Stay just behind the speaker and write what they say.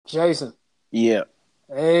Jason. Yeah.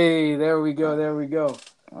 Hey, there we go. There we go.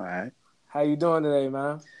 All right. How you doing today,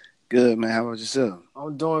 man? Good, man. How about yourself?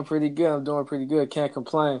 I'm doing pretty good. I'm doing pretty good. Can't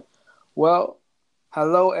complain. Well,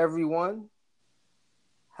 hello everyone.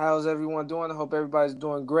 How's everyone doing? I hope everybody's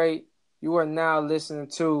doing great. You are now listening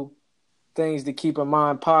to Things to Keep in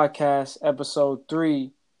Mind podcast, episode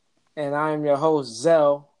 3, and I am your host,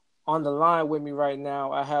 Zell. On the line with me right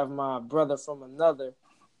now, I have my brother from another,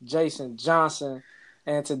 Jason Johnson.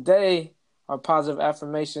 And today, our positive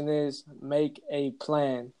affirmation is make a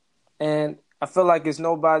plan. And I feel like it's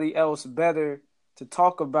nobody else better to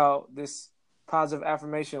talk about this positive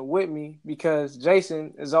affirmation with me because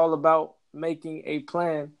Jason is all about making a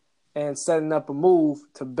plan and setting up a move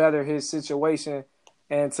to better his situation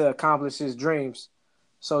and to accomplish his dreams.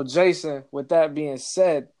 So, Jason, with that being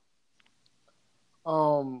said,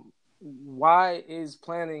 why is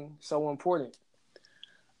planning so important?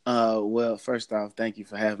 Well, first off, thank you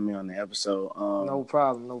for having me on the episode. No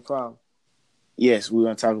problem, no problem. Yes, we're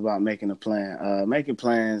gonna talk about making a plan. Making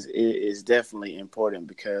plans is definitely important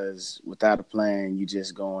because without a plan, you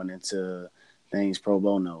just going into things pro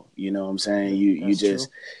bono. You know what I'm saying? You That's true.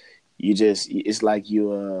 just it's like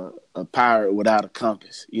you're a pirate without a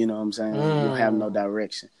compass. You know what I'm saying? You don't have no Mm,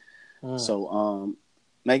 direction. mm. So,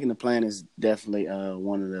 making a plan is definitely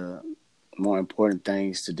one of the more important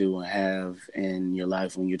things to do and have in your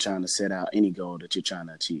life when you're trying to set out any goal that you're trying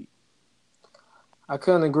to achieve. I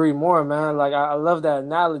couldn't agree more, man. Like I love that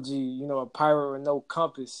analogy, a pirate with no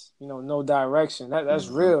compass, no direction. That's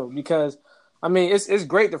Hmm. real because I mean it's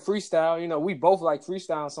great to freestyle. We both like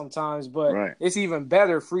freestyling sometimes, but Right, it's even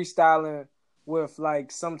better freestyling with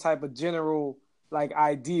like some type of general like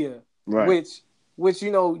idea, right, which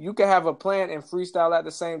you can have a plan and freestyle at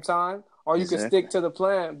the same time, or you can exactly, stick to the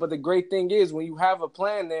plan. But the great thing is when you have a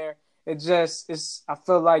plan there, it's I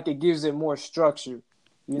feel like it gives it more structure.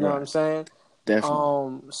 You know what I'm right, saying?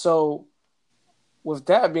 definitely. So with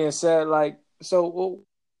that being said, what do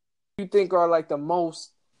you think are like the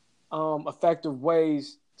most effective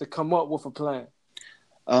ways to come up with a plan?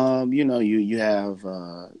 You have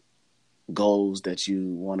goals that you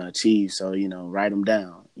want to achieve, so write them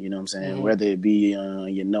down. You know what I'm saying? Mm-hmm. Whether it be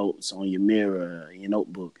on your notes, on your mirror, your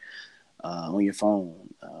notebook, on your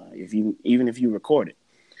phone, if you record it,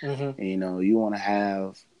 Mm-hmm. and, you want to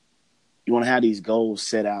have these goals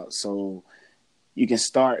set out so you can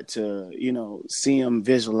start to see them,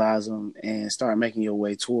 visualize them, and start making your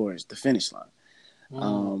way towards the finish line. Mm.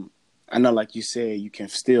 um, I know, like you said, you can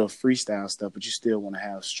still freestyle stuff, but you still want to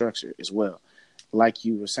have structure as well. Like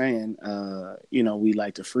you were saying, we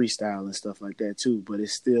like to freestyle and stuff like that too, but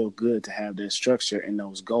it's still good to have that structure and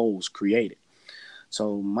those goals created.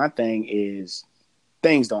 So my thing is,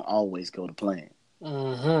 things don't always go to plan,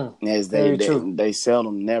 Mm-hmm. as they Very they, true. they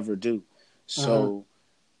seldom never do. Mm-hmm. So,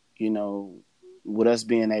 you know, with us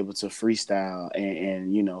being able to freestyle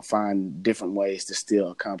and find different ways to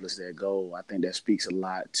still accomplish that goal, I think that speaks a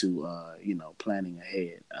lot to planning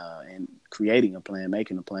ahead and creating a plan,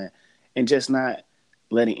 making a plan, and just not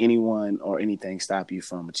letting anyone or anything stop you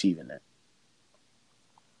from achieving that.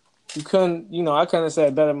 I couldn't have said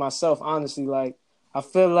it better myself, honestly. Like I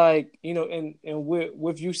feel like, and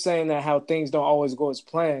with you saying that how things don't always go as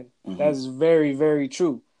planned, Hmm. that's very, very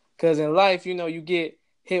true. Because in life, you get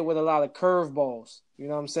hit with a lot of curveballs. You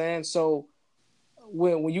know what I'm saying? So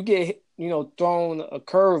when you get thrown a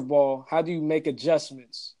curveball, how do you make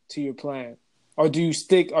adjustments to your plan, or do you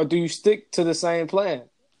stick to the same plan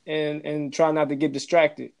and try not to get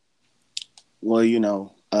distracted?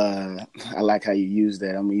 Well, I like how you use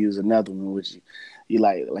that. I'm gonna use another one, which you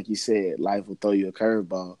like you said, life will throw you a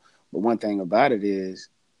curveball. But one thing about it is,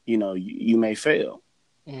 you may fail.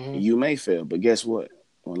 Mm-hmm. You may fail, but guess what?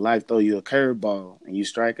 When life throw you a curveball and you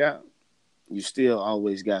strike out, you still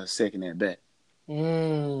always got a second at bat. I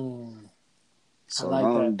So like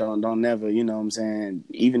that. don't never, what I'm saying,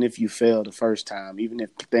 even if you fail the first time, even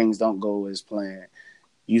if things don't go as planned,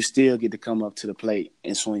 you still get to come up to the plate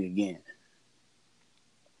and swing again.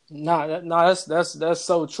 That's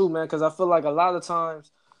so true, man. Because I feel like a lot of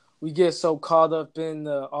times we get so caught up in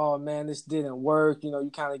the oh man, this didn't work.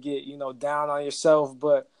 You kind of get down on yourself,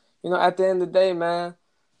 but at the end of the day, man,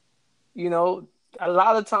 you know, a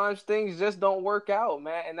lot of times things just don't work out,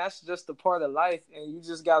 man, and that's just a part of life. And you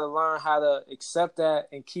just got to learn how to accept that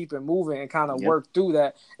and keep it moving and kind of Yep. work through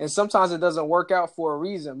that. And sometimes it doesn't work out for a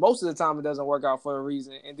reason. Most of the time, it doesn't work out for a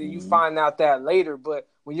reason, and then you Hmm. find out that later. But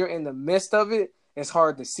when you're in the midst of it, it's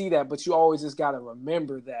hard to see that. But you always just got to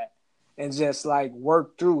remember that and just like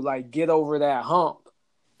work through, like get over that hump,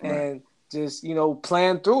 Right. and just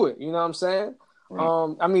plan through it. You know what I'm saying?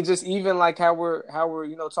 Right. I mean, just even like how we're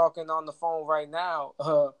talking on the phone right now.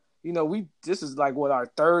 this is like what our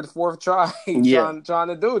third, fourth try Yeah. trying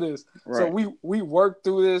to do this. So Right. we worked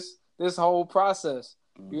through this whole process.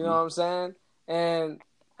 You know Mm-hmm. what I'm saying? And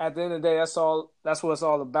at the end of the day, that's what it's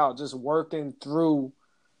all about. Just working through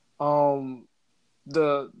um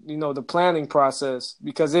the planning process,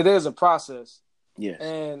 because it is a process. Yes.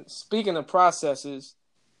 And speaking of processes,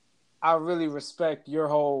 I really respect your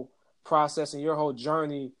whole process and your whole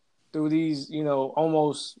journey through these,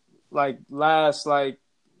 almost like last like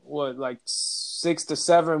what, like 6 to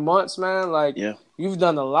 7 months, man. Like Yeah. you've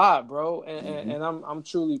done a lot, bro, and, Mm-hmm. and I'm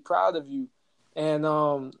truly proud of you. And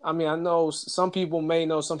I mean, I know some people may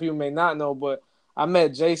know, some people may not know, but I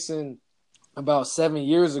met Jason about 7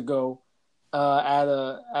 years ago at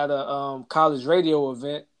a college radio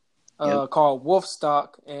event Yep. called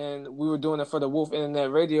Wolfstock, and we were doing it for the Wolf Internet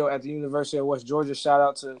Radio at the University of West Georgia. Shout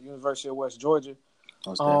out to University of West Georgia.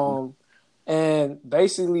 Most definitely. Um, and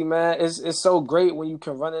basically, man, it's so great when you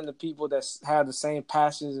can run into people that have the same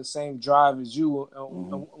passions and same drive as you,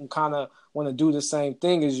 Mm-hmm. and kind of want to do the same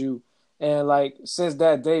thing as you. And like since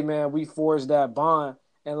that day, man, we forged that bond.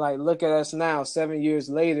 And like, look at us now, 7 years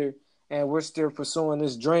later, and we're still pursuing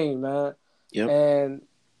this dream, man. Yep.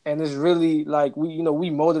 And it's really like we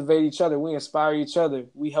motivate each other, we inspire each other,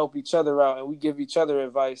 we help each other out, and we give each other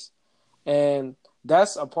advice. And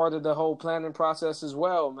that's a part of the whole planning process as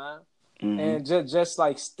well, man. Mm-hmm. And just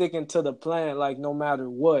like sticking to the plan, like no matter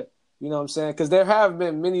what, you know what I'm saying? Because there have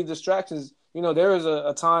been many distractions. There was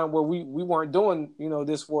a time where we weren't doing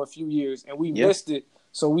this for a few years, and we Yeah. missed it,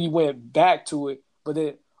 so we went back to it. But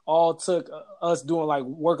it all took us doing, like,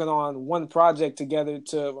 working on one project together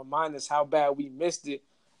to remind us how bad we missed it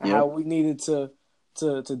and how Yep. we needed to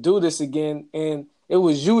do this again. And it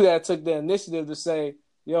was you that took the initiative to say,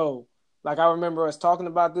 yo, like, I remember us talking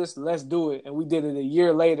about this, let's do it. And we did it a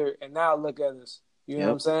year later, and now look at us. You know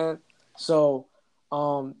what I'm Yep. saying? So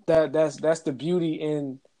that's the beauty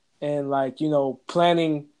in like,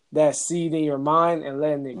 planting that seed in your mind and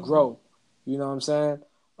letting it Mm-hmm. grow. You know what I'm saying?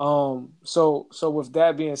 So with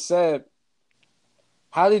that being said,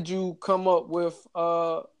 how did you come up with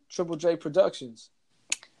Triple J Productions?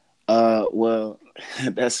 Well,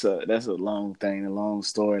 that's a long thing, a long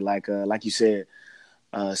story. Like you said,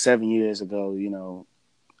 7 years ago,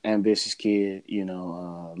 ambitious kid,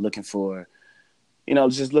 looking for,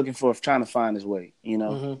 just looking for, trying to find his way,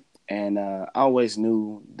 Mm-hmm. and I always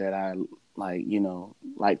knew that I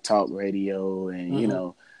like talk radio, and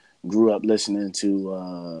Mm-hmm. grew up listening to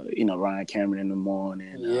Ryan Cameron in the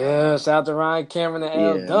morning. Yeah, shout out to Ryan Cameron and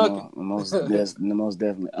L. Yeah, Duncan. most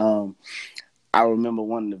definitely. I remember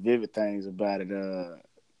one of the vivid things about it.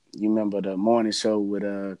 You remember the morning show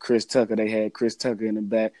with Chris Tucker? They had Chris Tucker in the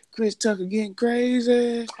back. Chris Tucker getting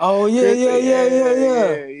crazy. Oh yeah, Chris, yeah, yeah, yeah,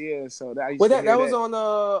 yeah. yeah. So I used Well, to that hear was that. on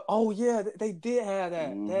oh yeah, they did have that.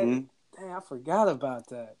 Mm-hmm. Dang, I forgot about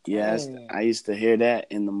that. Yes, Dang. I used to hear that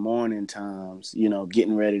in the morning times.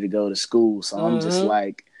 Getting ready to go to school. So I'm just Mm-hmm.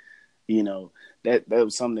 like, that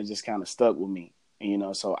was something that just kind of stuck with me.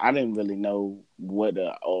 So I didn't really know what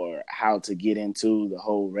or how to get into the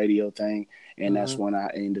whole radio thing, and that's Mm-hmm. when I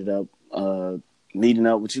ended up meeting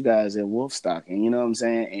up with you guys at Wolfstock, and you know what I'm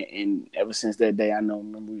saying. And ever since that day,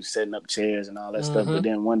 remember we were setting up chairs and all that stuff. Mm-hmm. But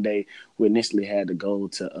then one day, we initially had the goal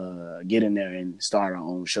to get in there and start our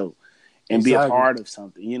own show and be a Exactly. part of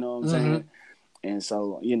something. You know what I'm Mm-hmm. saying? And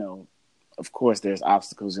so, of course there's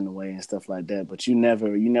obstacles in the way and stuff like that, but you never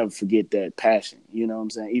forget that passion. You know what I'm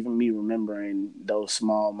saying? Even me remembering those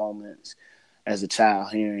small moments as a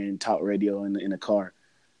child hearing talk radio in the car.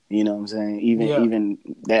 You know what I'm saying? Yeah. Even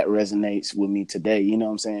that resonates with me today. You know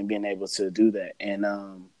what I'm saying? Being able to do that. And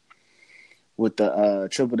with the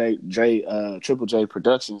Triple J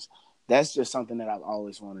Productions, that's just something that I've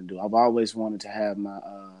always wanted to do. I've always wanted to have my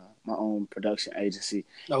own production agency,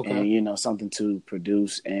 Okay. and something to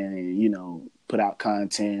produce and put out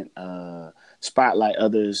content, spotlight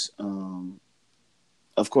others.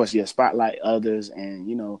 Of course, yeah, spotlight others,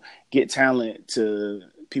 and get talent to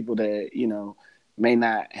people that may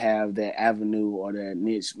not have that avenue or that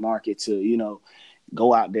niche market to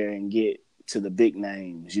go out there and get to the big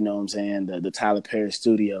names. You know what I'm saying? The Tyler Perry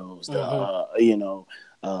Studios, Mm-hmm.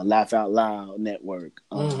 the Laugh Out Loud Network,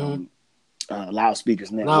 Mm-hmm.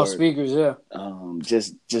 Loudspeakers Now Network, speakers, yeah.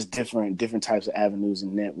 just different types of avenues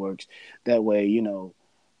and networks. That way,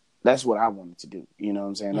 that's what I wanted to do. You know what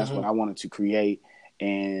I'm saying? That's what Mm-hmm. I wanted to create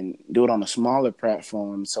and do it on a smaller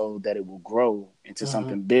platform so that it will grow into Mm-hmm.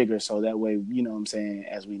 something bigger. So that way, you know what I'm saying,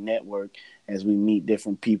 as we network, as we meet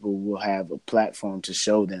different people, we'll have a platform to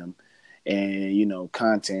show them and,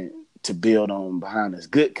 content to build on behind us.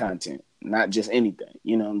 Good content, not just anything.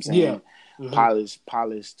 You know what I'm saying? Yeah.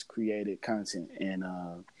 polished, created content, and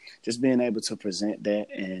just being able to present that,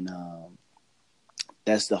 and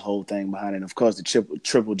that's the whole thing behind it. Of course, the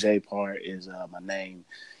triple J part is my name.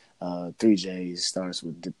 3 J's starts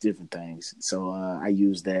with different things, so I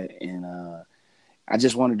use that, and I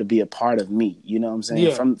just wanted to be a part of me. You know what I'm saying?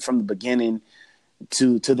 Yeah. From the beginning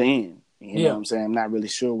to the end. You know Yeah. what I'm saying? I'm not really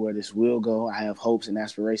sure where this will go. I have hopes and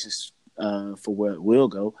aspirations for where it will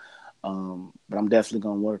go. But I'm definitely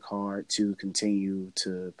going to work hard to continue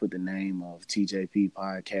to put the name of TJP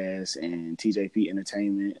Podcast and TJP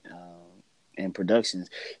Entertainment and Productions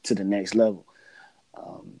to the next level.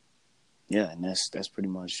 And that's pretty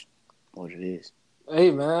much what it is.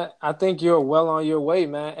 Hey, man, I think you're well on your way,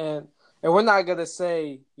 man. And we're not going to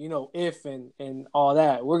say, if and all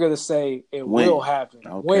that. We're going to say it will happen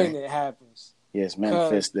when it happens. Yes,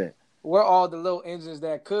 manifest that. We're all the little engines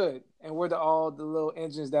that could, and we're all the little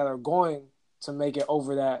engines that are going to make it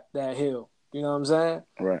over that hill. You know what I'm saying?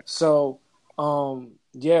 Right. So,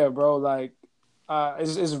 yeah, bro, like,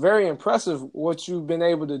 it's very impressive what you've been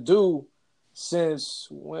able to do since,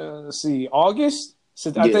 August?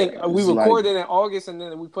 I think we recorded in August, and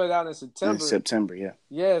then we put it out in September. In September, yeah.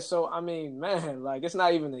 Yeah, so, I mean, man, like, it's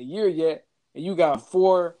not even a year yet, and you got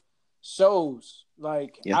 4 shows,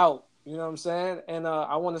 out. You know what I'm saying? And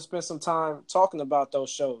I want to spend some time talking about those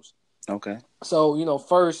shows. Okay. So,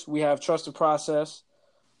 first we have Trust the Process,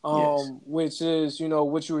 which is,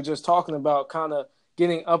 what you were just talking about, kind of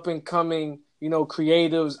getting up and coming,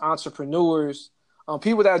 creatives, entrepreneurs,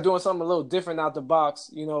 people that are doing something a little different out the box,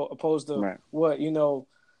 opposed to what, the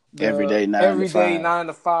everyday 9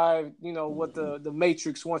 to 5, what the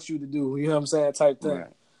Matrix wants you to do, you know what I'm saying, type thing. Right.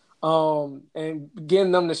 And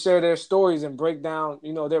getting them to share their stories and break down,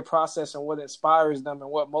 their process and what inspires them and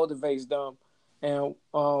what motivates them and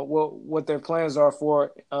what their plans are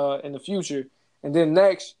for in the future. And then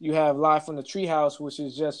next, you have Live from the Treehouse, which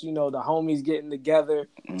is just, the homies getting together,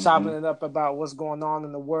 chopping it up about what's going on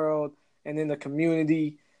in the world and in the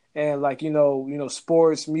community and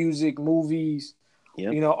sports, music, movies,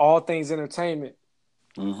 all things entertainment.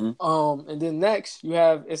 And then next, you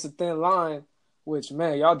have It's a Thin Line, which,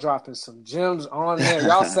 man, y'all dropping some gems on there.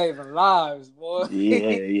 Y'all saving lives, boy.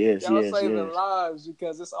 Y'all saving lives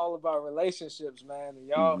because it's all about relationships, man. And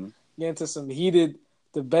y'all get into some heated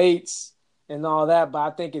debates and all that, but I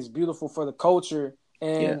think it's beautiful for the culture.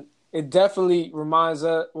 And it definitely reminds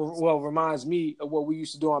me of what we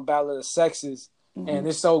used to do on Battle of the Sexes. And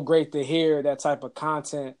it's so great to hear that type of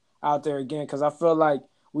content out there again, because I feel like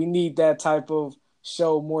we need that type of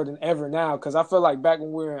show more than ever now. Because I feel like back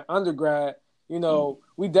when we were in undergrad,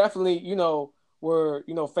 we definitely, were,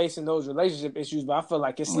 facing those relationship issues, but I feel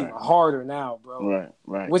like it's even harder now, bro.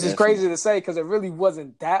 Right. Which is crazy to say because it really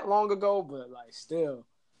wasn't that long ago, but still.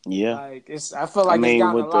 Yeah. I feel like it's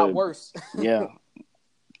gotten a lot worse. Yeah.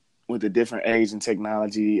 With the different age and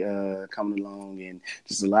technology coming along and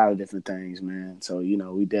just a lot of different things, man. So,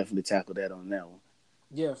 we definitely tackled that on that one.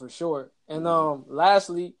 Yeah, for sure. And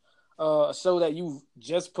lastly, a show that you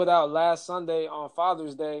just put out last Sunday on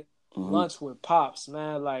Father's Day, Lunch with Pops,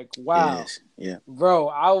 man. Wow. Yes. Yeah. Bro,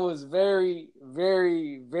 I was very,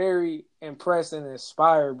 very, very impressed and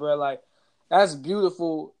inspired, bro. That's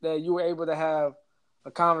beautiful that you were able to have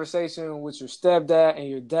a conversation with your stepdad and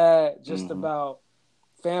your dad just about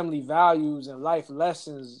family values and life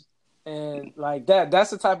lessons. And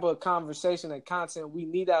that's the type of conversation and content we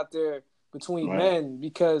need out there between men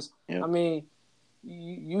because, I mean,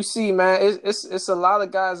 you see, man, it's a lot of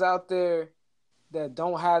guys out there that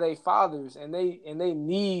don't have their fathers, and they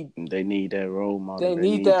need that role model. They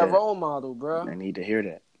need that role model, bro. They need to hear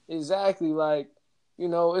that. Exactly,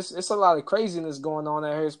 it's a lot of craziness going on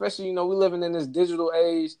out here, especially we living in this digital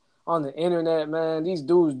age on the internet, man. These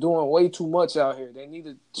dudes doing way too much out here. They need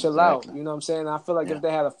to chill out. You know what I'm saying? I feel like if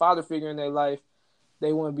they had a father figure in their life,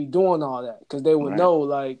 they wouldn't be doing all that because they would know,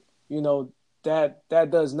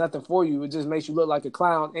 that does nothing for you. It just makes you look like a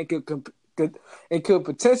clown and could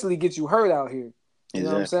potentially get you hurt out here. You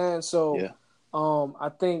know what I'm saying? So, I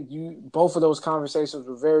think both of those conversations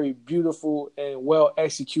were very beautiful and well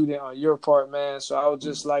executed on your part, man. So I would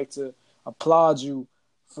just like to applaud you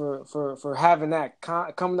for having that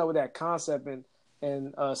coming up with that concept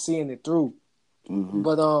and seeing it through.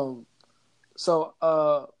 But so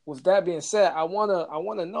with that being said, I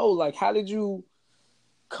wanna know how did you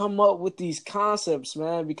come up with these concepts,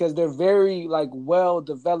 man? Because they're very well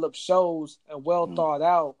developed shows and well thought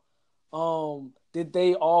out. Did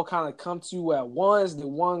they all kind of come to you at once? Did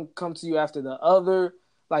one come to you after the other?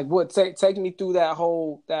 Take me through that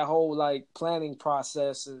whole planning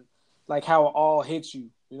process and how it all hits you.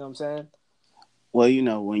 You know what I'm saying? Well,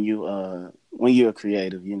 when you when you're a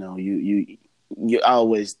creative, you're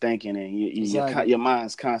always thinking, and Exactly. your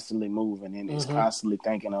mind's constantly moving, and it's Mm-hmm. constantly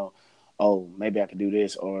thinking, oh, maybe I can do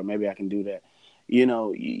this, or maybe I can do that. You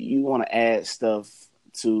want to add stuff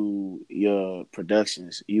to your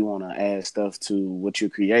productions. You want to add stuff to what you're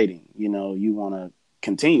creating. You want to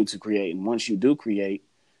continue to create, and once you do create,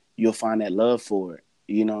 you'll find that love for it.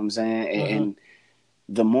 You know what I'm saying? Mm-hmm. And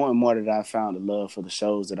the more and more that I found the love for the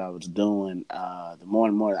shows that I was doing, the more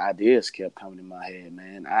and more ideas kept coming in my head,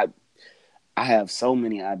 man. I have so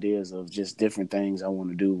many ideas of just different things I want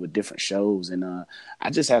to do with different shows, and I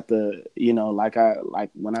just have to, like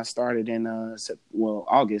when I started in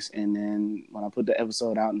August, and then when I put the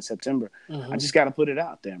episode out in September, I Mm-hmm. just got to put it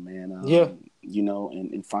out there, man. Yeah.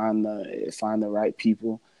 And find the right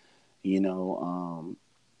people, be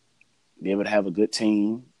able to have a good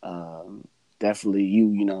team. Definitely,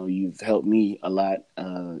 you've helped me a lot,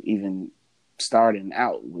 even starting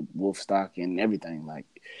out with Wolfstock and everything. Like,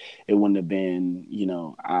 it wouldn't have been,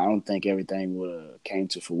 I don't think everything would have came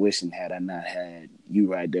to fruition had I not had you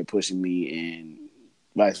right there pushing me, and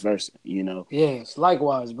vice versa. Yes.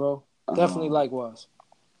 Likewise, bro. Definitely um, likewise.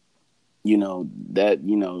 that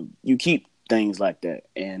you keep things like that,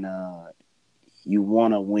 and you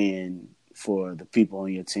want to win for the people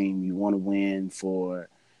on your team. You want to win for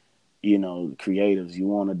creatives. You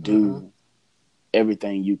want to Mm-hmm. do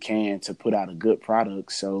everything you can to put out a good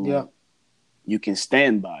product, Yeah. so you can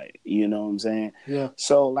stand by it. You know what I'm saying? Yeah.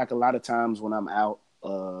 So, like, a lot of times when I'm out,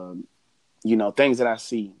 things that I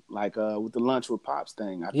see, like with the lunch with Pops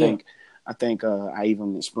thing, Yeah. I think I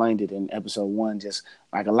even explained it in episode 1. Just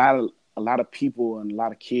like a lot of people and a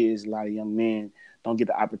lot of kids, a lot of young men don't get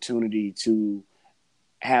the opportunity to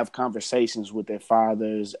have conversations with their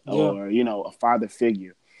fathers, Yeah. or a father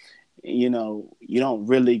figure. You don't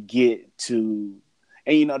really get to,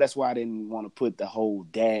 and that's why I didn't want to put the whole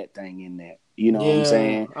dad thing in there. You know what I'm Yeah.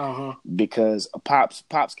 saying? Uh-huh. Because a pops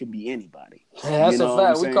can be anybody. That's You a know what I'm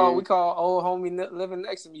fact. We saying? call old homie living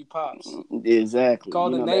next to me pops. Exactly.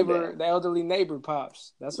 Call the That neighbor, the elderly neighbor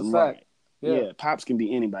pops. That's a fact. right. Yeah. Yeah, pops can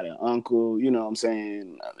be anybody, an uncle. You know what I'm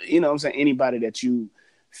saying? Anybody that you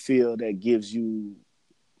feel that gives you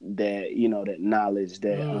that that knowledge,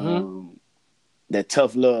 Mm-hmm. that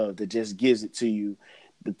tough love, that just gives it to you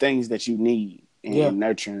the things that you need Yeah. in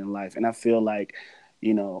nurturing in life. And I feel like,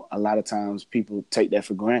 a lot of times people take that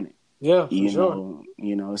for granted. Yeah, for sure.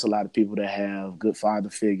 It's a lot of people that have good father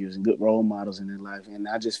figures and good role models in their life. And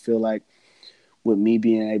I just feel like with me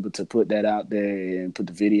being able to put that out there and put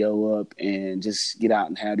the video up and just get out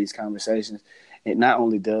and have these conversations, it not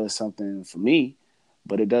only does something for me,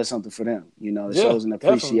 but it does something for them. It Yeah, shows an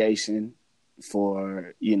definitely. appreciation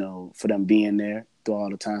for, for them being there through all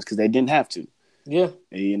the times, because they didn't have to. Yeah.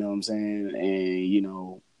 You know what I'm saying?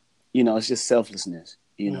 And, it's just selflessness.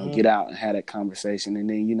 Mm-hmm. Get out and have that conversation, and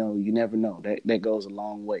then, you never know. That goes a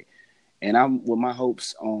long way. And my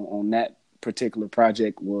hopes on that particular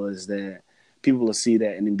project was that people will see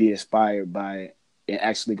that and then be inspired by it, and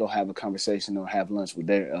actually go have a conversation or have lunch with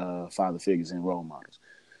their father figures and role models.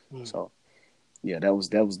 Mm. So yeah, that was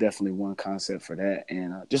definitely one concept for that,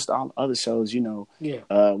 and just all other shows,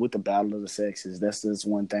 Yeah. with the Battle of the Sexes. That's just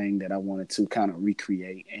one thing that I wanted to kind of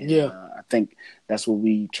recreate, and Yeah. I think that's what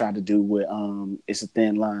we try to do with It's a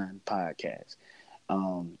Thin Line podcast.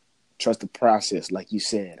 Trust the process, like you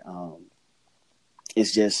said.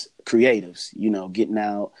 It's just creatives, getting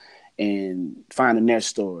out and finding their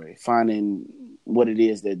story, finding what it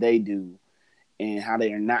is that they do, and how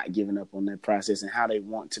they are not giving up on that process, and how they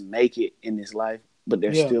want to make it in this life, but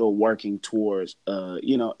they're Yeah. still working towards,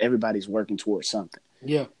 everybody's working towards something.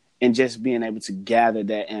 Yeah. And just being able to gather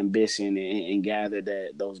that ambition, and gather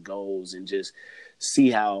those goals, and just see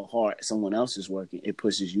how hard someone else is working, it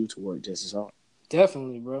pushes you to work just as hard.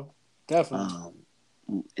 Definitely, bro. Definitely.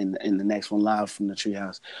 In the next one, Live from the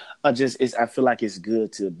Treehouse, I feel like it's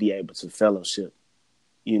good to be able to fellowship.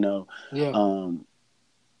 Yeah.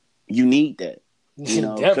 You need that,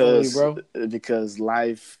 Definitely, bro. because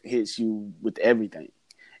life hits you with everything.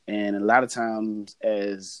 And a lot of times,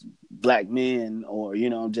 as Black men, or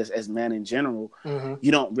just as men in general, Mm-hmm.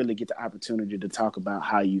 you don't really get the opportunity to talk about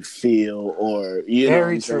how you feel, or what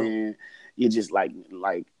Very I'm true. saying. You're just like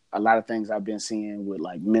a lot of things I've been seeing with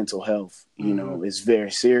like mental health. Mm-hmm. It's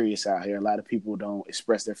very serious out here. A lot of people don't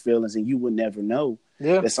express their feelings, and you would never know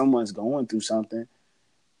Yeah. that someone's going through something.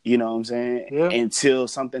 You know what I'm saying? Yeah. Until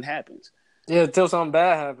something happens. Yeah, until something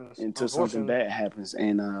bad happens. Until something Unfortunately. bad happens.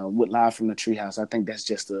 And with Live from the Treehouse, I think that's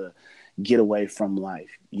just a getaway from life.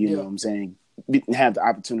 You know Yeah. what I'm saying? Have the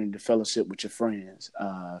opportunity to fellowship with your friends,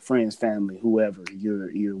 family, whoever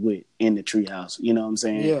you're with in the treehouse. You know what I'm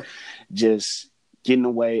saying? Yeah. Just getting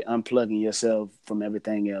away, unplugging yourself from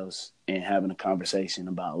everything else, and having a conversation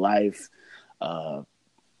about life, and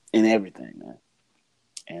everything, man.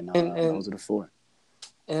 And and those are the four.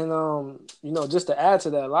 and just to add to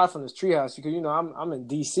that, live from this treehouse, because I'm in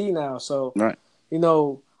DC now, so Right.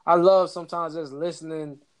 I love sometimes just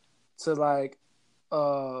listening to like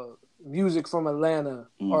music from Atlanta,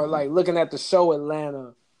 or like looking at the show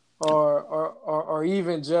Atlanta, or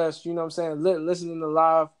even just listening to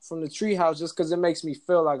live from the treehouse, just because it makes me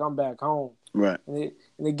feel like I'm back home, Right. and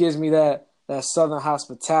it gives me that southern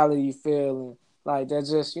hospitality feeling. Like that,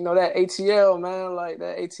 just that ATL, man, like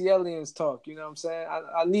that ATLians talk. You know what I'm saying?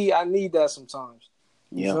 I need that sometimes.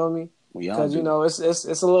 You Yeah. feel me? We all Because do.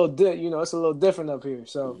 it's a little it's a little different up here.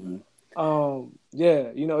 So yeah,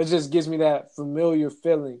 it just gives me that familiar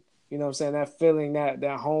feeling. You know what I'm saying? That feeling, that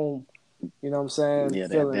home. You know what I'm saying? Yeah,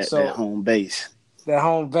 Feeling. that So home base. that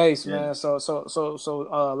home base, Yeah. man. So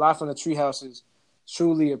Life from the Treehouse is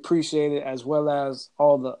truly appreciated, as well as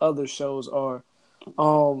all the other shows are.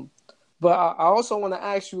 But I also want to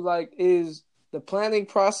ask you, like, is the planning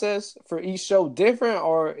process for each show different,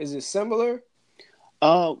 or is it similar?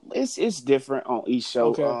 It's different on each show.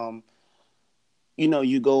 Okay.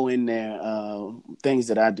 You go in there. Things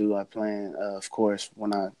that I do, I plan. Of course,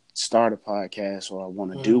 when I start a podcast or I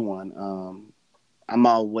want to do one, I'm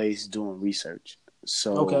always doing research.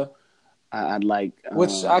 So Okay. I'd like,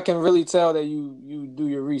 Which I can really tell that you do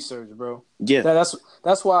your research, bro. yeah,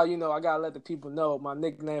 That's why I gotta let the people know my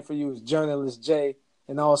nickname for you is Journalist J,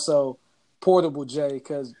 and also Portable J,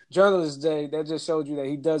 because Journalist J, that just showed you that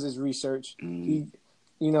he does his research. He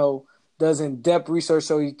does in depth research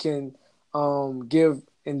so he can give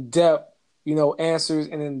in depth answers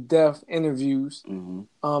and in depth interviews, and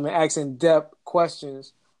ask in depth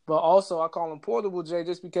questions. But also, I call him Portable J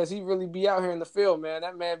just because he really be out here in the field, man.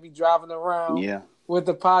 That man be driving around yeah, with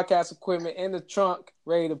the podcast equipment in the trunk,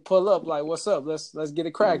 ready to pull up. Like, what's up? Let's get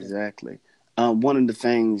it cracking. exactly. One of the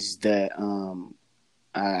things that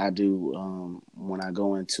I do when I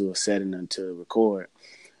go into a setting and to record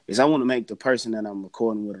is I want to make the person that I'm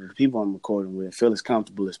recording with, or the people I'm recording with, feel as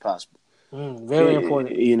comfortable as possible. Very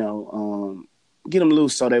important. Get them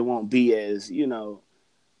loose so they won't be as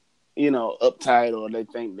uptight, or they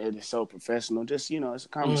think that it's so professional. Just it's a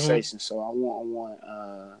conversation. So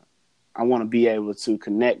I want to be able to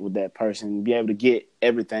connect with that person, be able to get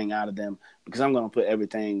everything out of them, because I'm going to put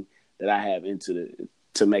everything that I have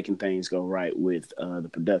to making things go right with the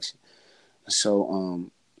production. So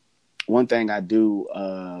one thing I do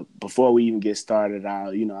before we even get started,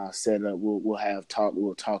 I'll set up.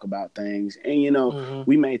 We'll talk about things, and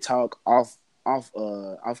we may talk off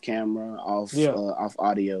camera, off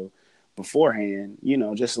audio beforehand,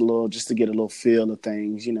 just to get a little feel of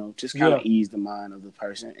things, just kind of ease the mind of the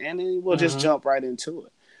person, and then we'll just jump right into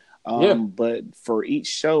it. But for each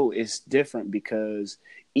show, it's different because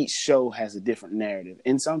each show has a different narrative,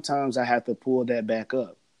 and sometimes I have to pull that back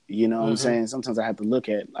up. You know what I'm saying? Sometimes I have to look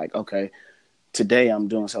at, like, okay, today I'm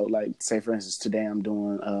doing, so, like, say for instance, today I'm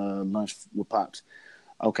doing Lunch with Pops.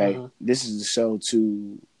 Okay, this is the show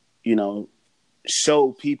to,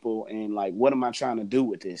 show people, and, like, what am I trying to do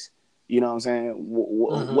with this? You know what I'm saying?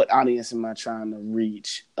 What audience am I trying to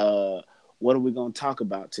reach? What are we going to talk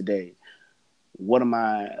about today? What am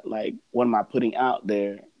I putting out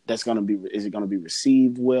there that's going to be, is it going to be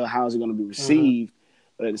received well? How is it going to be received?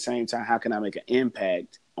 But at the same time, how can I make an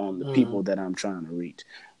impact on the people that I'm trying to reach?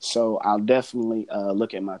 So I'll definitely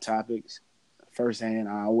look at my topics firsthand.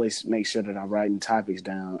 I always make sure that I'm writing topics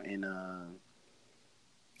down in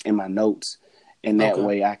my notes. And that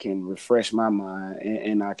way I can refresh my mind,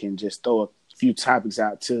 and I can just throw a few topics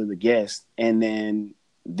out to the guests, and then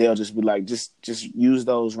they'll just be like, just use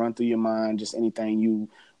those, run through your mind, just anything you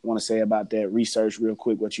want to say about that, research real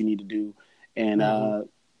quick what you need to do. And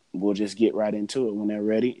we'll just get right into it when they're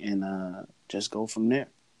ready, and just go from there.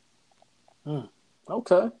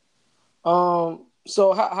 Okay.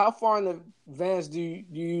 So how far in advance do you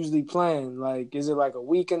usually plan? Like, is it like a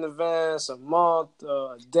week in advance, a month,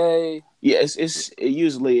 a day? Yeah, it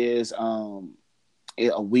usually is a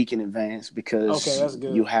week in advance, because that's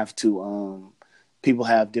good. you have to people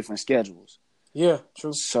have different schedules. Yeah,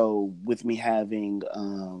 true. So with me having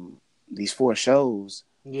these 4 shows,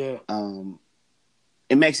 it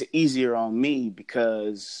makes it easier on me,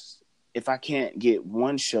 because if I can't get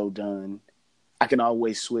one show done, I can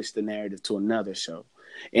always switch the narrative to another show,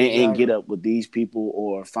 and get up with these people,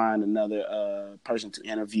 or find another person to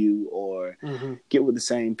interview, or get with the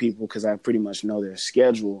same people, because I pretty much know their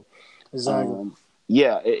schedule. Exactly.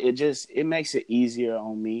 It makes it easier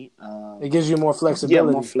on me. It gives you more flexibility.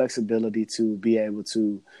 Yeah, more flexibility to be able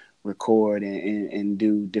to record and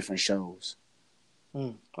do different shows.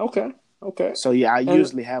 Okay. Okay. So yeah, And I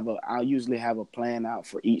usually have a plan out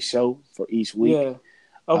for each show for each week, yeah.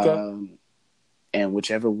 Okay. um, and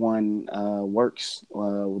whichever one works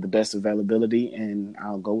with the best availability, and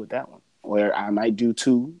I'll go with that one. Or I might do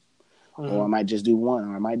two, or I Hmm. might just do one,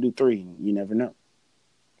 or I might do three. You never know.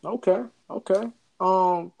 Okay. Okay.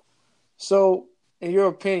 Um. So, in your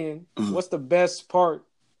opinion, Mhm. what's the best part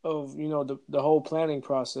of the whole planning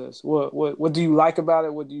process? What do you like about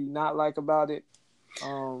it? What do you not like about it?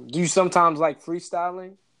 Do you sometimes like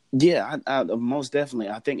freestyling? Yeah, I most definitely.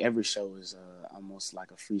 I think every show is almost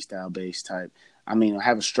like a freestyle based type. I mean, I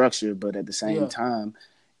have a structure, but at the same Yeah. time,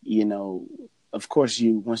 you know, of course,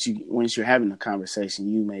 once you're having a conversation,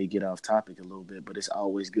 you may get off topic a little bit, but it's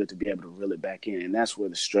always good to be able to reel it back in, and that's where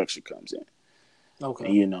the structure comes in. And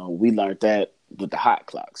Okay. we learned that with the hot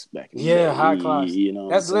clocks back in the day. Yeah, hot clocks. You know what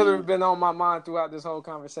I'm That's literally saying? been on my mind throughout this whole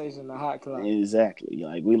conversation. The hot clock. Exactly.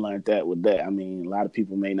 Like we learned that with that. I mean, a lot of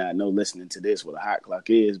people may not know listening to this what a hot clock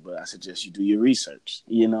is, but I suggest you do your research.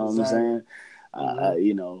 You know what I'm Exactly. saying?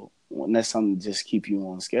 Hmm. And that's something to just keep you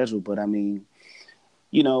on schedule. But I mean,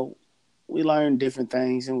 you know, we learn different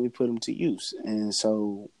things and we put them to use. And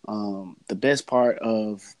so, the best part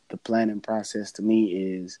of the planning process to me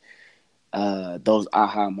is those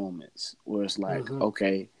aha moments where it's like, Hmm.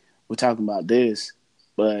 okay, we're talking about this,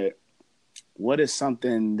 but what is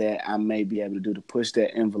something that I may be able to do to push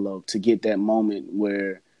that envelope to get that moment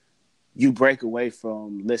where you break away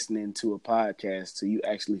from listening to a podcast so you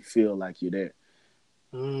actually feel like you're there?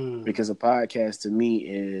 Mm. Because a podcast to me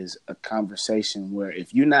is a conversation where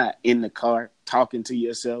if you're not in the car talking to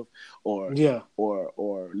yourself or Yeah.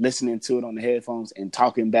 or listening to it on the headphones and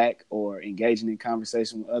talking back or engaging in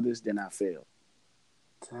conversation with others, then I fail.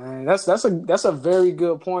 Dang, that's a very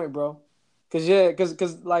good point, bro. Cause yeah,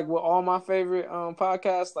 cause like with all my favorite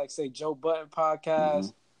podcasts, like say Joe Button Mm-hmm.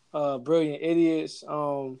 podcast, Brilliant Idiots,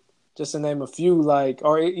 just to name a few, like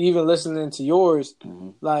or even listening to yours, Mm-hmm.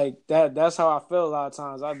 like that's how I feel a lot of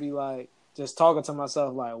times. I'd be like just talking to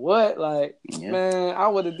myself, like what, like Yeah. man, I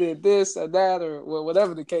would have did this or that or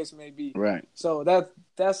whatever the case may be. Right. So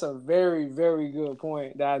that's a very very good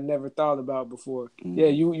point that I never thought about before. Yeah,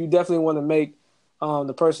 Mm-hmm. you definitely want to make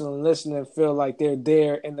the person listening feel like they're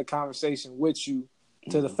there in the conversation with you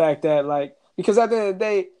to the Mm-hmm. fact that like because at the end of the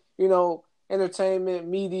day, entertainment,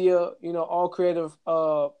 media, all creative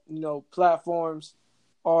platforms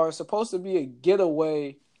are supposed to be a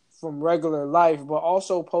getaway from regular life, but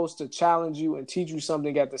also supposed to challenge you and teach you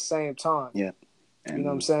something at the same time. Yeah. You know what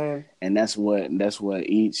I'm And saying? and that's what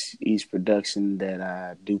each production that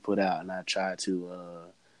I do put out and I try to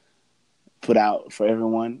put out for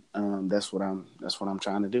everyone. That's what I'm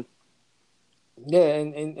trying to do. Yeah,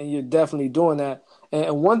 and you're definitely doing that.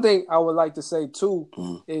 And one thing I would like to say too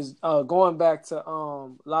Mm-hmm. is going back to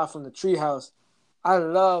Live from the Treehouse. I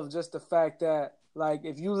love just the fact that like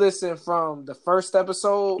if you listen from the first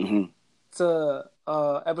episode Mm-hmm. to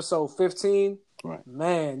episode 15, Right.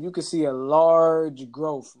 man, you can see a large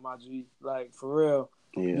growth, my G, like for real.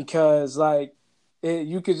 Yeah. Because like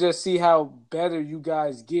you could just see how better you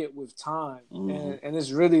guys get with time. Mm-hmm. And it's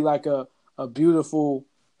really like a beautiful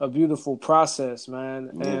a beautiful process, man.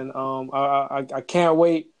 Yeah. And I can't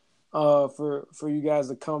wait for you guys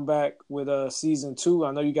to come back with season 2.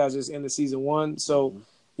 I know you guys just ended season 1, so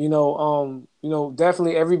Mm-hmm.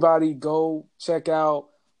 definitely everybody go check out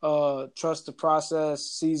Trust the Process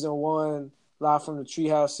season 1, Live from the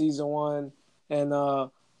Treehouse season 1, and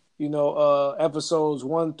episodes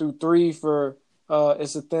 1 through 3 for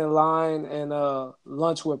It's a Thin Line and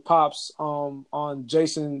Lunch with Pops on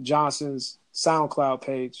Jason Johnson's SoundCloud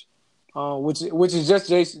page, which is just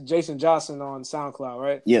Jason Johnson on SoundCloud,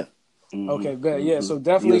 right? Yeah. Mm-hmm. Okay, bet. Yeah, Mm-hmm. so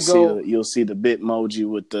definitely go. You'll see the Bitmoji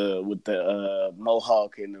with the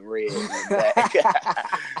mohawk and the red in the back.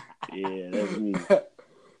 Yeah, that's me.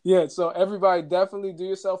 Yeah, so everybody definitely do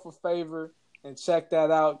yourself a favor and check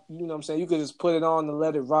that out. You know what I'm saying? You could just put it on and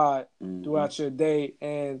let it ride Mm-hmm. throughout your day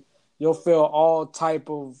and you'll feel all type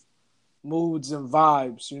of moods and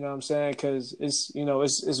vibes, you know what I'm saying? Cuz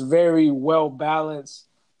it's very well balanced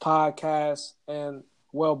podcast and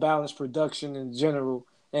well balanced production in general,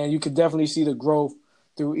 and you could definitely see the growth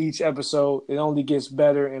through each episode. It only gets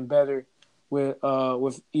better and better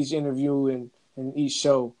with each interview and each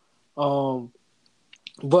show. Um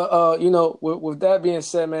but with that being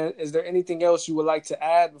said, man, is there anything else you would like to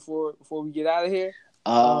add before we get out of here?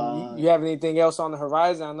 Uh, You have anything else on the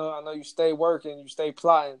horizon? I know you stay working, you stay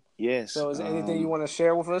plotting. yes. So is there anything you want to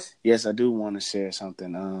share with us? Yes, I do want to share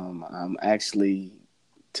something.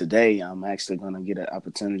 Today I'm actually going to get an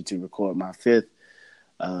opportunity to record my fifth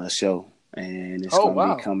show, and it's Oh going to be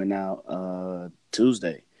wow. coming out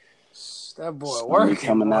Tuesday. That boy It's gonna be working,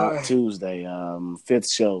 coming out boy. Tuesday.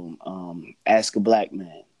 Fifth show. Ask a Black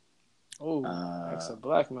Man. Oh, that's a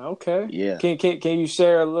black man. Okay. Yeah. Can you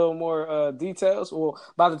share a little more details? Well,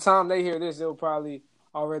 by the time they hear this, it'll probably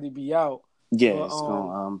already be out. Yeah, But it's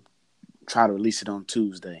gonna try to release it on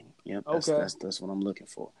Tuesday. Yep, okay. that's what I'm looking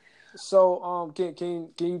for. So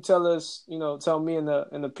can you tell us, tell me and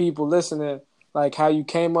the people listening, like how you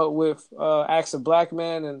came up with Ask a Black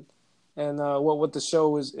Man and what the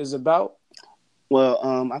show is about?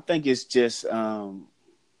 Well, I think it's just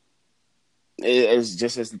it's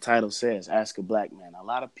just as the title says, Ask a Black Man. A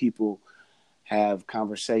lot of people have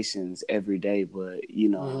conversations every day, but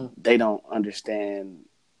they don't understand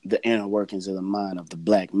the inner workings of the mind of the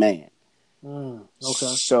black man.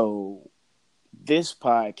 Okay. So this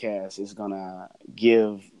podcast is gonna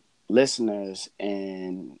give listeners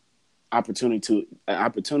an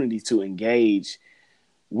opportunity to engage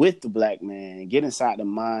with the black man, get inside the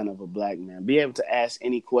mind of a black man, be able to ask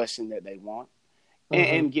any question that they want,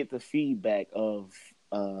 and get the feedback of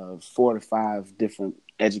 4 to 5 different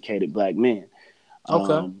educated black men.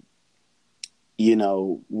 Okay.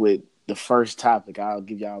 With the first topic, I'll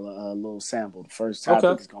give y'all a little sample. The first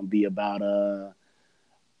topic is going to be about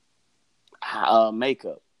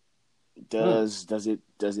makeup. Does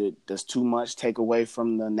too much take away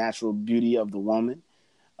from the natural beauty of the woman?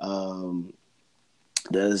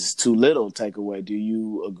 Does too little take away? Do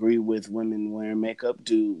you agree with women wearing makeup?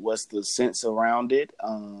 What's the sense around it?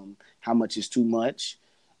 How much is too much?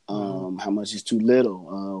 How much is too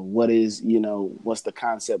little? What's the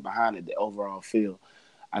concept behind it? The overall feel.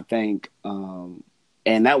 I think, and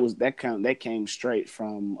that came straight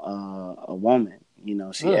from a woman.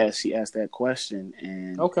 She asked that question,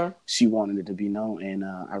 and she wanted it to be known. And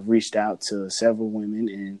I've reached out to several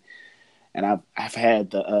women, and I've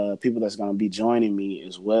had the people that's going to be joining me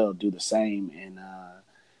as well do the same. And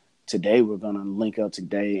today we're going to link up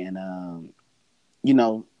today and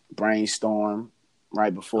brainstorm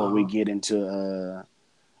right before we get into the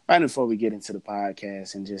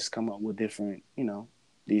podcast and just come up with different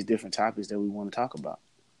these different topics that we want to talk about.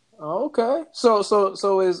 Okay. So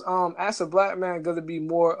is Ask a Black Man going to be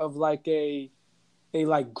more of like a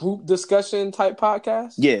like group discussion type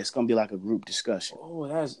podcast? Yeah, it's gonna be like a group discussion. Oh,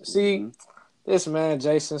 this man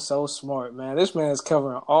Jason's so smart, man. This man is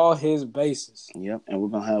covering all his bases. Yep, and we're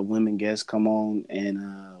gonna have women guests come on, and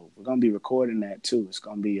we're gonna be recording that too. It's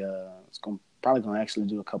probably gonna actually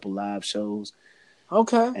do a couple live shows.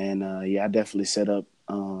 Okay. And I definitely set up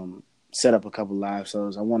a couple live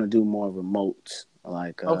shows. I want to do more remotes,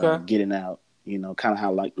 like getting out. Kind of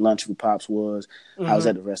how like Lunch with Pops was. I was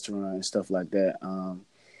at the restaurant and stuff like that.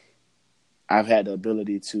 I've had the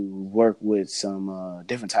ability to work with some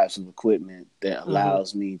different types of equipment that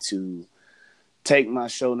allows me to take my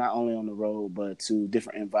show not only on the road, but to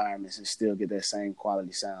different environments and still get that same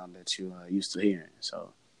quality sound that you used to hearing.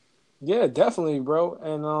 So, yeah, definitely, bro.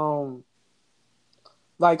 And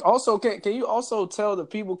like also, can you also tell the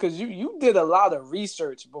people, because you did a lot of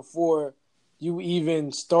research before you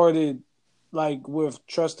even started like with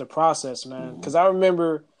Trust the Process, man. Because I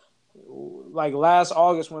remember like last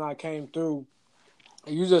August when I came through,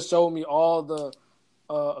 you just showed me all the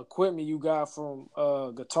equipment you got from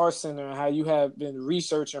Guitar Center and how you have been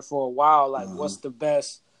researching for a while, like what's the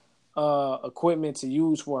best equipment to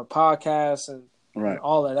use for a podcast and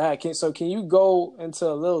all of that. Can you go into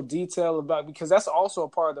a little detail about, because that's also a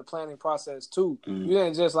part of the planning process too. You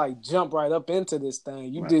didn't just like jump right up into this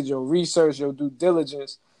thing. You did your research, your due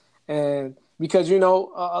diligence, and because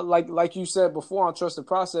like you said before on Trust the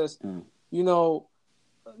Process,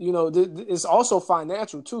 it's also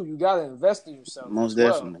financial too. You got to invest in yourself. Most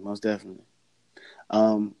definitely.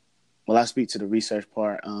 Well, I speak to the research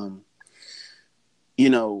part.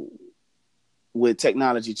 With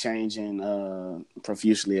technology changing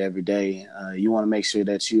profusely every day, you want to make sure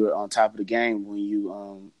that you're on top of the game when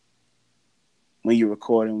you're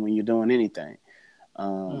recording, when you're doing anything.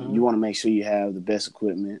 You want to make sure you have the best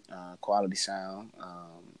equipment, quality sound.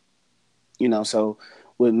 So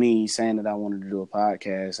with me saying that I wanted to do a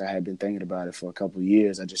podcast, I had been thinking about it for a couple of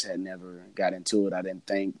years. I just had never got into it. I didn't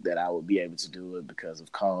think that I would be able to do it because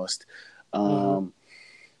of cost. So,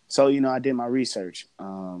 I did my research.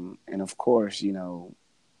 And of course,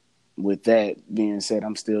 with that being said,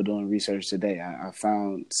 I'm still doing research today. I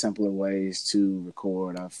found simpler ways to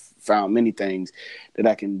record. I've found many things that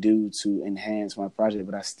I can do to enhance my project,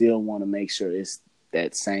 but I still want to make sure it's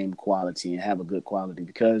that same quality and have a good quality,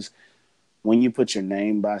 because when you put your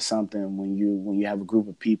name by something, when you have a group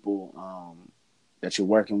of people that you're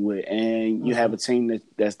working with, and you have a team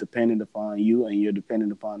that's dependent upon you and you're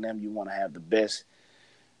dependent upon them, you want to have the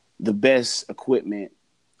best equipment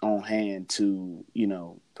on hand to,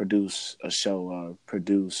 produce a show or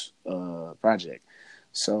produce a project.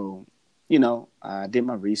 So, I did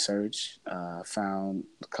my research, found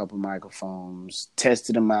a couple microphones,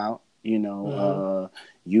 tested them out.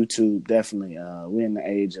 YouTube, definitely. We're in the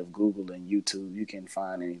age of Google and YouTube. You can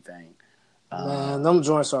find anything. Man, them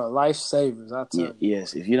joints are lifesavers, I tell you.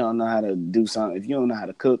 Yes, if you don't know how to do something, if you don't know how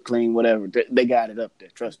to cook, clean, whatever, they got it up there.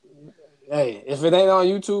 Trust me. Hey, if it ain't on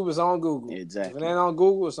YouTube, it's on Google. Exactly. If it ain't on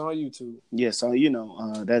Google, it's on YouTube. Yeah, so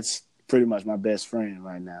that's pretty much my best friend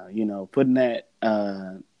right now. Putting that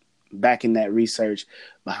back in that research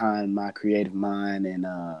behind my creative mind and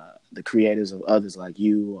the creators of others like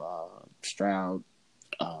you, Stroud,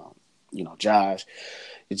 Josh.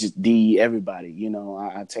 It's just everybody.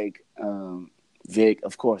 I take Vic,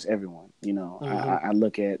 of course, everyone. I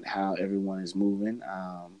look at how everyone is moving.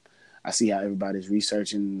 I see how everybody's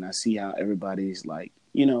researching. I see how everybody's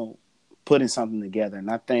putting something together. And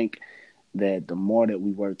I think that the more that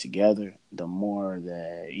we work together, the more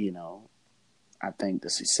that, I think the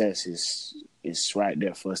success is right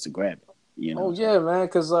there for us to grab it. Oh yeah, man.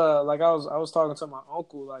 Because I was talking to my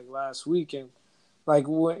uncle last week, and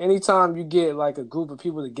anytime you get a group of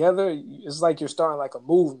people together, it's like you're starting a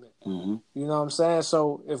movement. Mm-hmm. You know what I'm saying?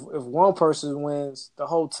 So if one person wins, the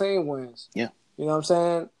whole team wins. Yeah. You know what I'm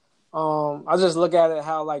saying? I just look at it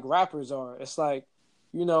how rappers are. It's for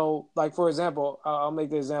example, I'll make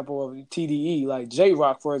the example of TDE.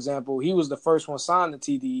 J-Rock, for example, he was the first one signed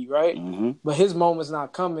to TDE, right? Mm-hmm. But his moment's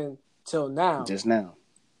not coming till now. Just now.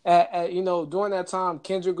 During that time,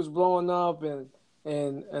 Kendrick was blowing up and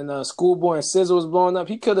Schoolboy and SZA was blowing up.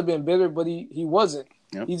 He could have been bitter, but he wasn't.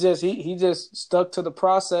 Yep. He just stuck to the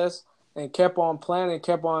process and kept on planning,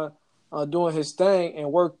 kept on doing his thing and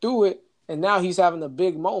worked through it. And now he's having a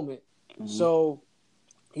big moment. Mm-hmm. So,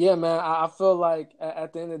 yeah, man, I feel like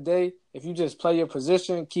at the end of the day, if you just play your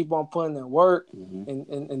position, keep on putting in work,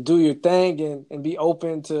 mm-hmm. and do your thing and be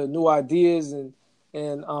open to new ideas and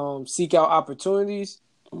seek out opportunities,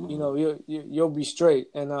 mm-hmm. You'll be straight.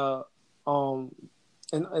 And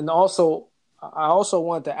also, I also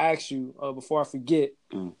wanted to ask you before I forget,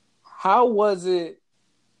 how is it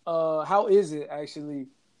actually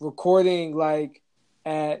recording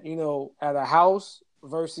at a house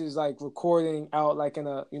versus recording out in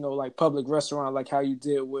a public restaurant how you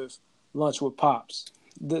did with Lunch with Pops?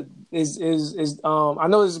 I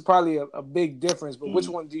know this is probably a big difference, but which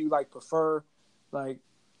one do you prefer? I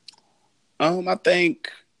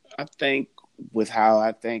think with how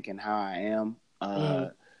I think and how I am,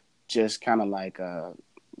 just kind of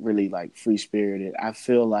really free spirited. I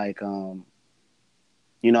feel I feel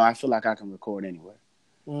like I can record anywhere.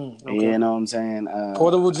 Okay. You know what I'm saying?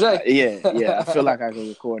 Portable J. Yeah. I feel like I can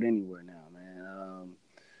record anywhere now, man.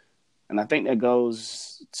 And I think that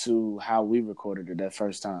goes to how we recorded it that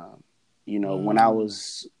first time. When I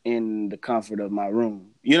was in the comfort of my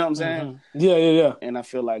room. You know what I'm saying? Mm-hmm. Yeah. And I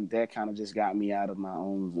feel like that kind of just got me out of my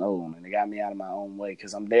own zone, and it got me out of my own way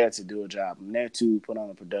because I'm there to do a job. I'm there to put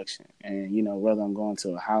on a production. And, whether I'm going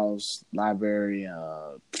to a house, library,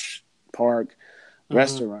 park,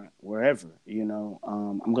 restaurant, wherever,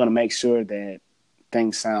 I'm going to make sure that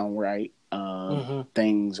things sound right,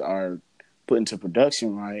 things are put into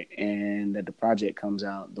production right, and that the project comes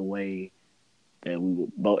out the way that we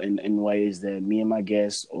would both in ways that me and my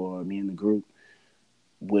guests or me and the group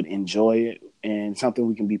would enjoy it, and something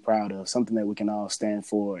we can be proud of, something that we can all stand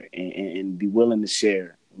for and be willing to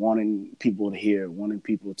share, wanting people to hear, wanting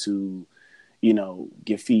people to,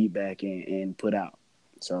 give feedback and put out.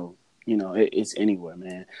 So, it's anywhere,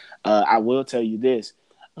 man. I will tell you this.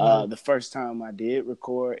 The first time I did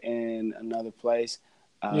record in another place,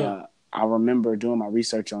 I remember doing my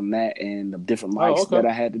research on that and the different mics that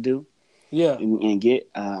I had to do. Yeah, and get.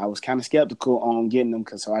 I was kind of skeptical on getting them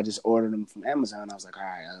so I just ordered them from Amazon. I was like, all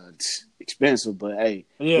right, it's expensive, but hey,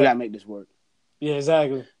 we gotta make this work. Yeah,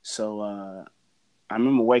 exactly. So I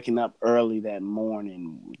remember waking up early that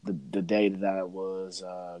morning, the day that I was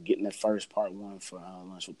getting the first part one for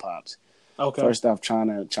Lunch with Pops. Okay. First off, trying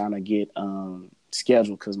to get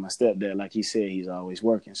scheduled because my stepdad, like he said, he's always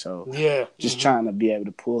working. So just trying to be able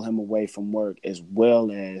to pull him away from work as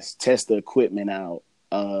well as test the equipment out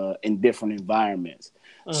in different environments.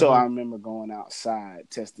 So I remember going outside,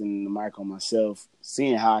 testing the mic on myself,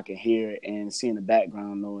 seeing how I can hear it and seeing the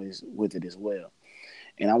background noise with it as well.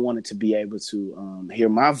 And I wanted to be able to hear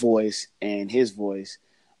my voice and his voice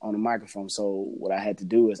on the microphone. So what I had to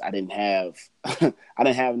do is I didn't have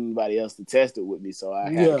anybody else to test it with me. So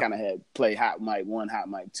I had play hot mic 1, hot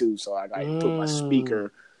mic 2. So I put my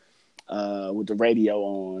speaker with the radio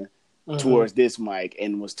on towards this mic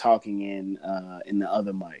and was talking in the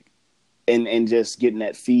other mic. and just getting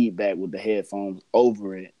that feedback with the headphones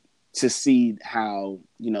over it to see how,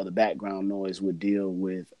 you know, the background noise would deal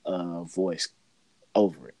with voice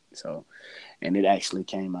over it. So, and it actually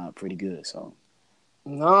came out pretty good. So,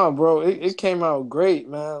 Nah, bro, it came out great,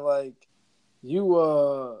 man. Like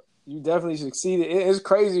you definitely succeeded. It's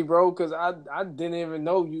crazy, bro, because I didn't even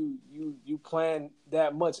know you planned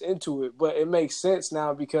that much into it, but it makes sense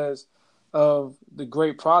now because of the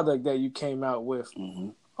great product that you came out with. mm-hmm.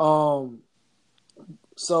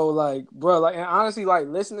 So like, bro, like, and honestly, like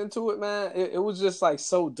listening to it, man, it was just like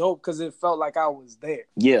so dope because it felt like I was there.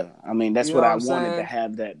 Yeah, I mean that's You what know what I I'm wanted to saying?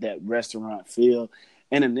 have, that restaurant feel.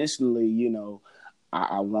 And initially, you know,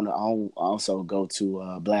 I want to also go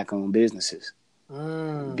to black owned businesses,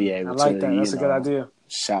 be I able like to, that. you That's a good know, idea.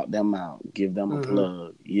 shout them out, give them a Mm-hmm.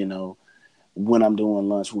 plug, you know, when I'm doing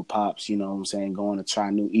lunch with pops, you know what I'm saying, going to try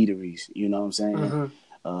new eateries, you know what I'm saying,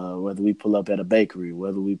 Mm-hmm. whether we pull up at a bakery,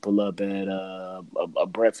 whether we pull up at a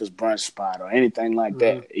breakfast brunch spot or anything like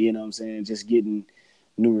Mm-hmm. that, you know what I'm saying, just getting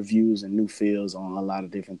new reviews and new feels on a lot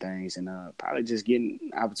of different things, and probably just getting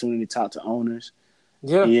opportunity to talk to owners,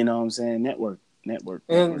 Yeah. you know what I'm saying,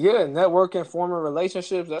 And yeah, networking, forming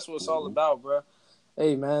relationships, that's what it's all mm-hmm. about, bro.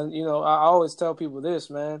 Hey, man, you know, I always tell people this,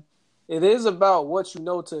 man. It is about what you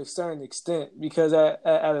know to a certain extent because at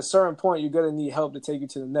a certain point, you're going to need help to take you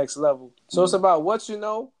to the next level. So it's Mm-hmm. about what you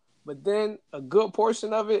know, but then a good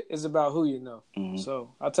portion of it is about who you know. Mm-hmm.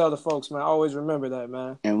 So I tell the folks, man, always remember that,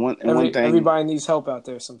 man. And one thing, Everybody needs help out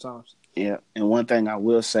there sometimes. yeah, and one thing I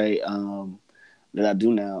will say, that I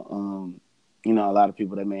do now, you know, a lot of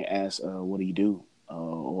people that may ask, what do you do?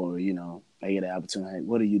 Or, you know, they get an opportunity, hey,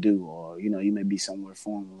 what do you do? Or, you know, you may be somewhere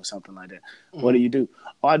formal or something like that. What do Mm-hmm. you do?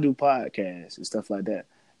 Oh, I do podcasts and stuff like that.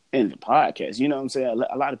 And the podcast, you know what I'm saying?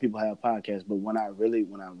 A lot of people have podcasts, but when I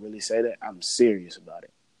really say that, I'm serious about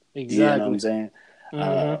it. You know what I'm Exactly. saying?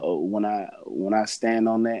 Mm-hmm. When I stand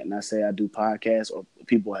on that and I say I do podcasts, or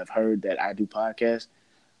people have heard that I do podcasts,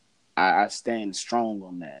 I stand strong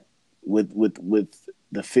on that with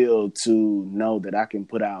the feel to know that I can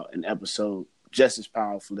put out an episode just as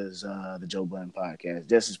powerful as the Joe Budden podcast,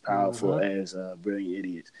 just as powerful Mm-hmm. as Brilliant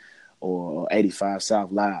Idiots or 85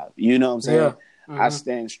 South Live. You know what I'm saying? Yeah. I Mm-hmm.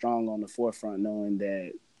 stand strong on the forefront knowing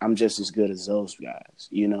that I'm just as good as those guys.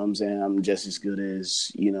 You know what I'm saying? I'm just as good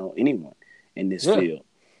as, you know, anyone in this Yeah. field.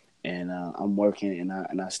 And I'm working,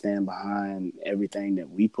 and I stand behind everything that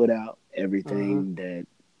we put out, Mm-hmm. everything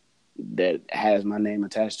that has my name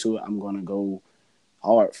attached to it. I'm gonna go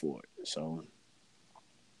hard for it. So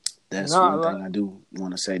that's one Nah, thing I do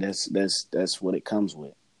want to say. That's what it comes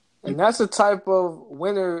with. and that's the type of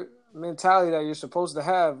winner mentality that you're supposed to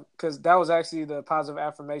have because that was actually the positive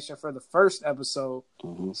affirmation for the first episode.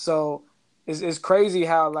 Mm-hmm. So it's crazy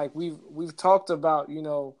how like we've talked about, you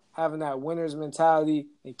know, having that winner's mentality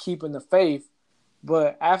and keeping the faith,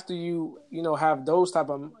 but after you know have those type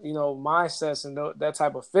of, you know, mindsets and that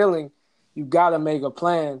type of feeling, you got to make a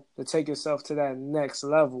plan to take yourself to that next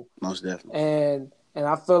level. Most definitely. And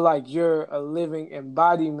I feel like you're a living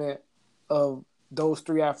embodiment of those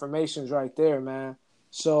three affirmations right there, man.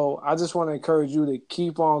 So I just want to encourage you to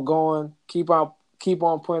keep on going, keep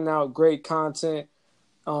on putting out great content,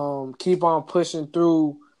 keep on pushing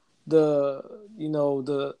through the you know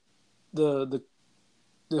the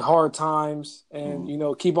the hard times, and Mm-hmm. you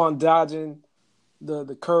know keep on dodging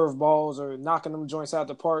the curve balls or knocking them joints out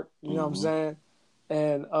the park. You know what I'm Mm-hmm. saying?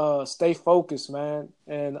 And stay focused, man.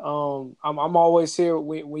 And I'm always here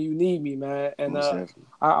when you need me, man. And Most definitely.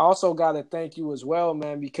 I also gotta thank you as well,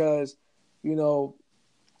 man, because you know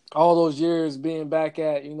all those years being back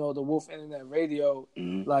at you know the Wolf Internet Radio,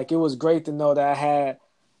 Mm-hmm. like it was great to know that I had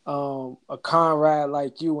a comrade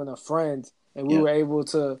like you and a friend, and we Yeah. were able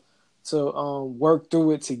to work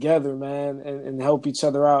through it together, man, and help each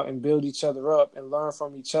other out and build each other up and learn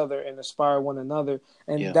from each other and inspire one another.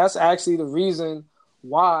 And Yeah. that's actually the reason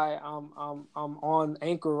why I'm on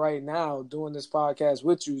Anchor right now doing this podcast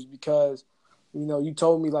with you is because you know you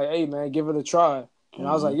told me like, hey man, give it a try. And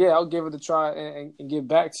I was Mm-hmm. like, yeah, I'll give it a try and get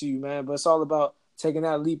back to you, man. But it's all about taking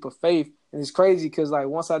that leap of faith. And it's crazy because, like,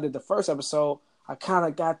 once I did the first episode, I kind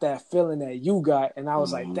of got that feeling that you got. And I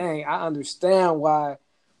was like, Mm-hmm. dang, I understand why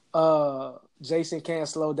Jason can't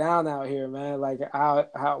slow down out here, man. Like,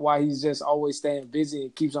 why he's just always staying busy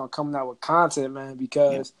and keeps on coming out with content, man. Yeah.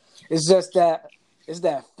 Because it's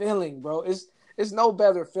that feeling, bro. It's no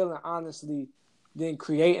better feeling, honestly, than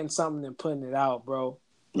creating something and putting it out, bro.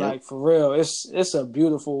 Yep. Like for real, it's a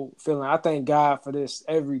beautiful feeling. I thank God for this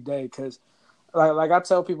every day because, like I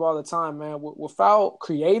tell people all the time, man, without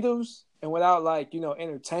creatives and without like you know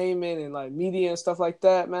entertainment and like media and stuff like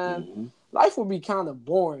that, man, Mm-hmm. life would be kind of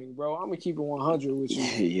boring, bro. I'm gonna keep it 100 with you.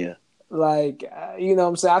 Yeah. like, you know what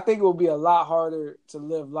I'm saying? I think it will be a lot harder to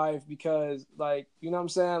live life because, like, you know what I'm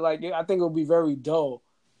saying? Like, I think it will be very dull.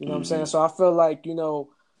 You know what I'm saying? So I feel like, you know,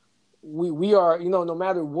 we are, you know, no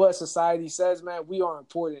matter what society says, man, we are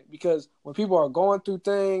important because when people are going through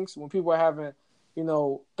things, when people are having, you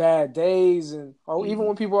know, bad days, and or even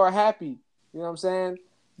when people are happy, you know what I'm saying?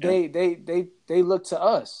 Yep. They look to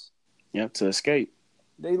us. Yep, to escape.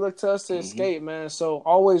 They look to us to escape, man. So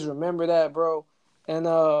always remember that, bro. And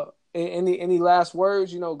any last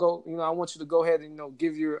words, you know, I want you to go ahead and, you know,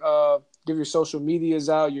 give your social medias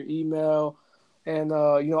out, your email, and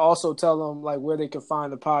you know, also tell them like where they can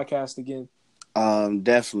find the podcast again.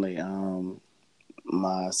 Definitely.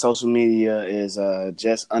 My social media is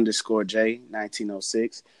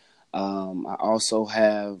just_J1906. I also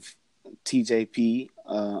have TJP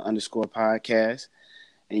underscore podcast,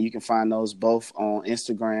 and you can find those both on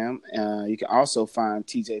Instagram. You can also find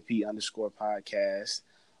TJP underscore podcast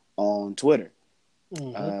on Twitter.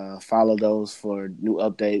 Follow those for new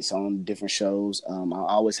updates on different shows. I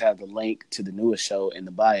always have the link to the newest show in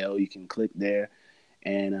the bio. You can click there,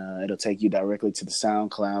 and it'll take you directly to the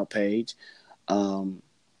SoundCloud page.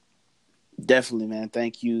 Definitely, man.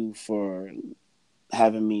 Thank you for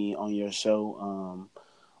having me on your show.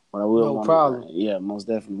 What I will No problem. yeah, most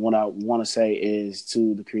definitely. What I want to say is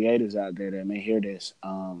to the creatives out there that may hear this,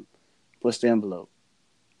 push the envelope.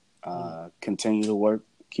 Continue to work.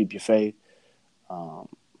 Keep your faith.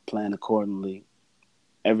 Plan accordingly.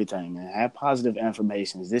 Everything, man. Have positive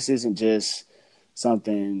affirmations. This isn't just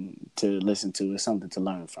something to listen to. It's something to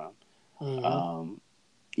learn from.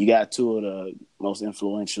 You got two of the most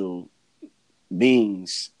influential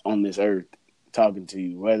beings on this earth talking to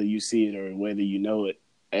you, whether you see it or whether you know it.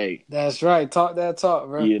 Hey, that's right. Talk that talk,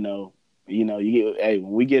 bro. You know, you get. Hey,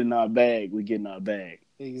 when we get in our bag, we get in our bag.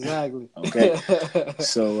 Exactly. Okay.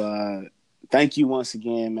 So, thank you once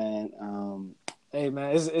again, man. Hey,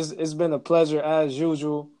 man, it's been a pleasure as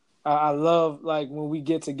usual. I love like when we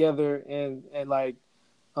get together and like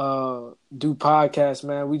do podcasts,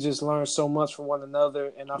 man. We just learn so much from one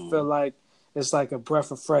another, and I feel like it's like a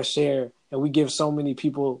breath of fresh air, and we give so many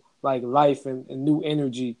people like life and new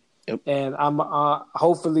energy. Yep. And I'm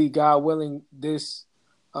hopefully, God willing, this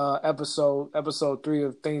episode 3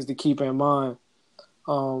 of Things to Keep in Mind,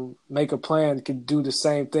 make a plan could do the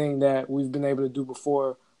same thing that we've been able to do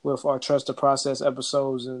before with our Trust the Process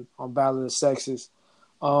episodes and on Battle of the Sexes.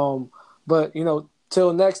 But you know,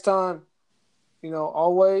 till next time, you know,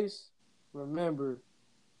 always remember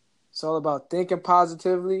it's all about thinking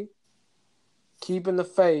positively, keeping the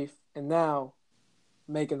faith, and now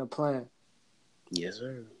making a plan. Yes,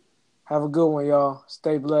 sir. Have a good one, y'all.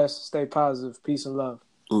 Stay blessed, stay positive. Peace and love.